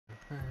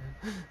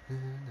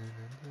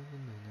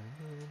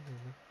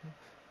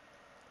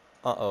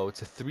Uh-oh,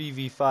 it's a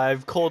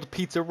 3v5. Cold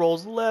pizza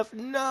rolls left.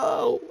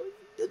 No!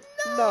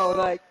 No,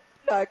 No!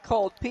 not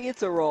called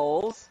pizza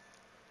rolls.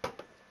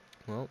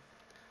 Well,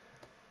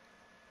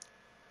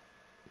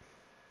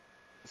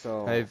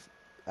 So, I've...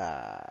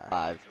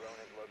 five.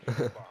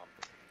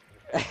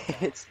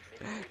 It's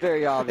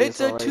very obvious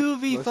It's a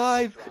already.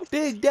 2v5.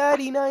 Big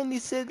Daddy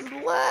 96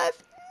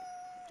 left.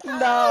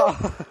 No,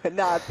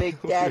 not Big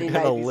We're Daddy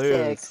gonna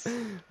lose.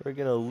 96. We're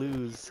gonna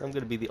lose. I'm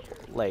gonna be the,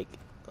 like,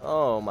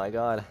 oh my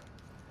god.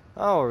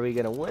 How are we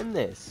gonna win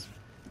this?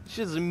 It's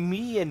just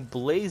me and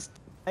Blaze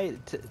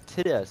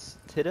Titus.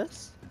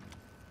 Titus?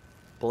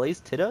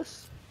 Blaze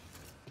Titus?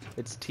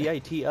 It's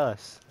T-I-T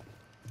us.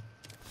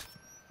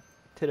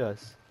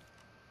 Titus.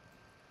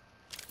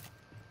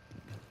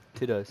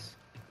 Titus.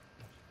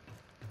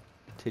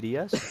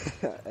 Tidius?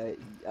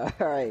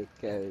 Alright,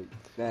 okay.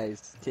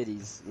 Nice.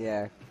 Titties,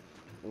 yeah.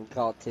 We'll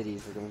call it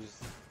titties. We're gonna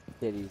just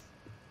titties.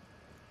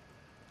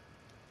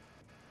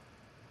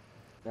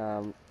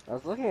 I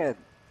was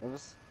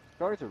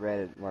going to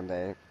Reddit one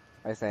day,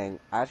 I think.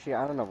 Actually,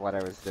 I don't know what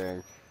I was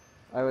doing.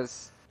 I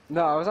was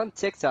on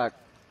TikTok,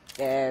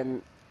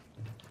 and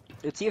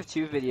a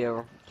TF2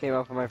 video came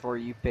up on my For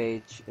You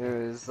page. It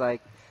was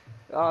like,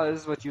 oh,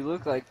 this is what you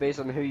look like based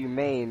on who you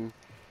main.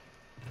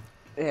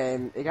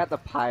 And it got the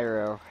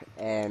pyro,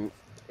 and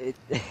it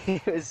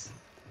it was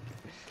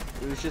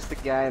just a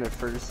guy in a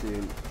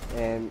fursuit,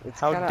 and it's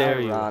How kind of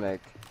dare you?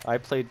 ironic.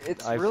 I've played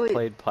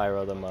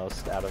Pyro the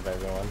most out of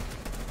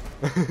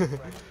everyone.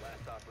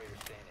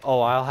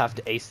 Oh, I'll have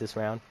to ace this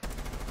round.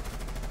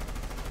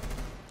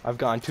 I've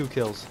gotten 2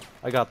 kills.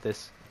 I got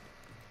this.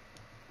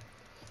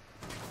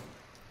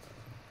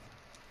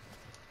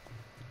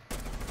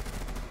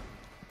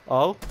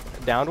 Oh,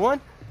 downed one?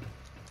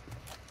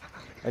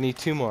 I need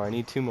 2 more. I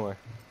need 2 more.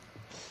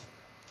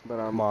 But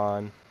Come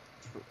on.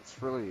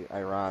 it's really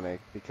ironic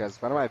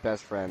because one of my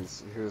best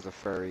friends, who's a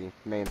furry,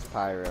 mains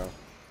pyro,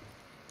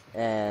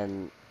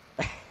 and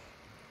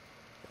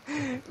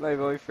my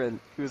boyfriend,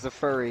 who's a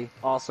furry,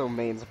 also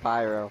mains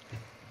pyro.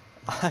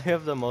 I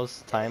have the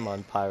most time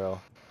on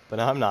Pyro, but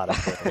I'm not a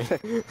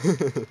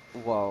furry.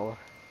 Whoa.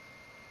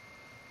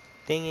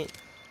 Dang it.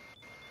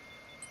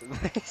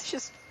 It's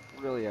just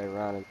really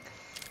ironic.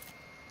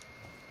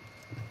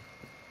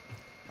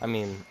 I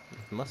mean,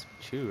 it must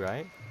be true,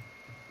 right?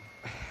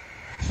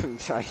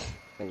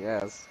 I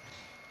guess.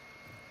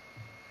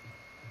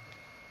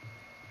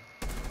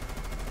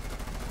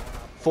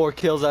 4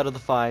 kills out of the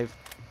 5.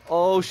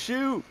 Oh,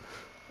 shoot!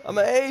 I'm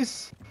an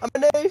ace! I'm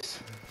an ace!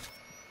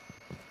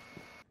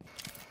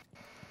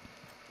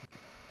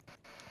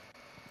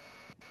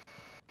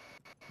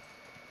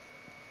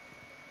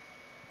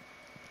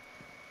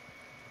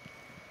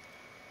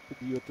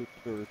 The other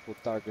turret will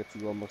target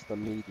you almost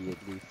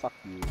immediately. Fuck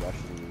you,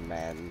 Russian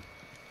man.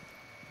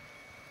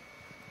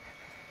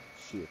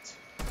 Shit.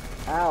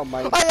 Ow,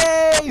 my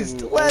I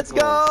aced! Let's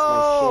ankles,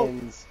 go! my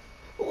shins.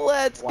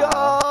 Let's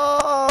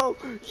Wow. go!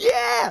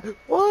 Yeah!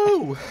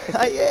 Woo!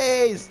 I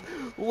aced!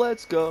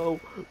 Let's go!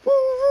 Woo!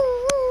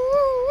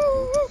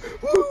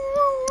 Woo!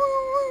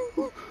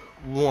 Woo!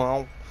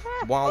 Wow!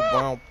 Wow!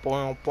 Wow!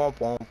 Wow! Wow!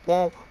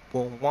 Wow!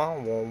 Wow!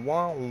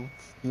 Wow!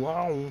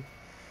 Wow!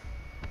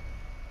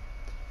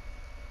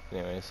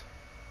 Anyways.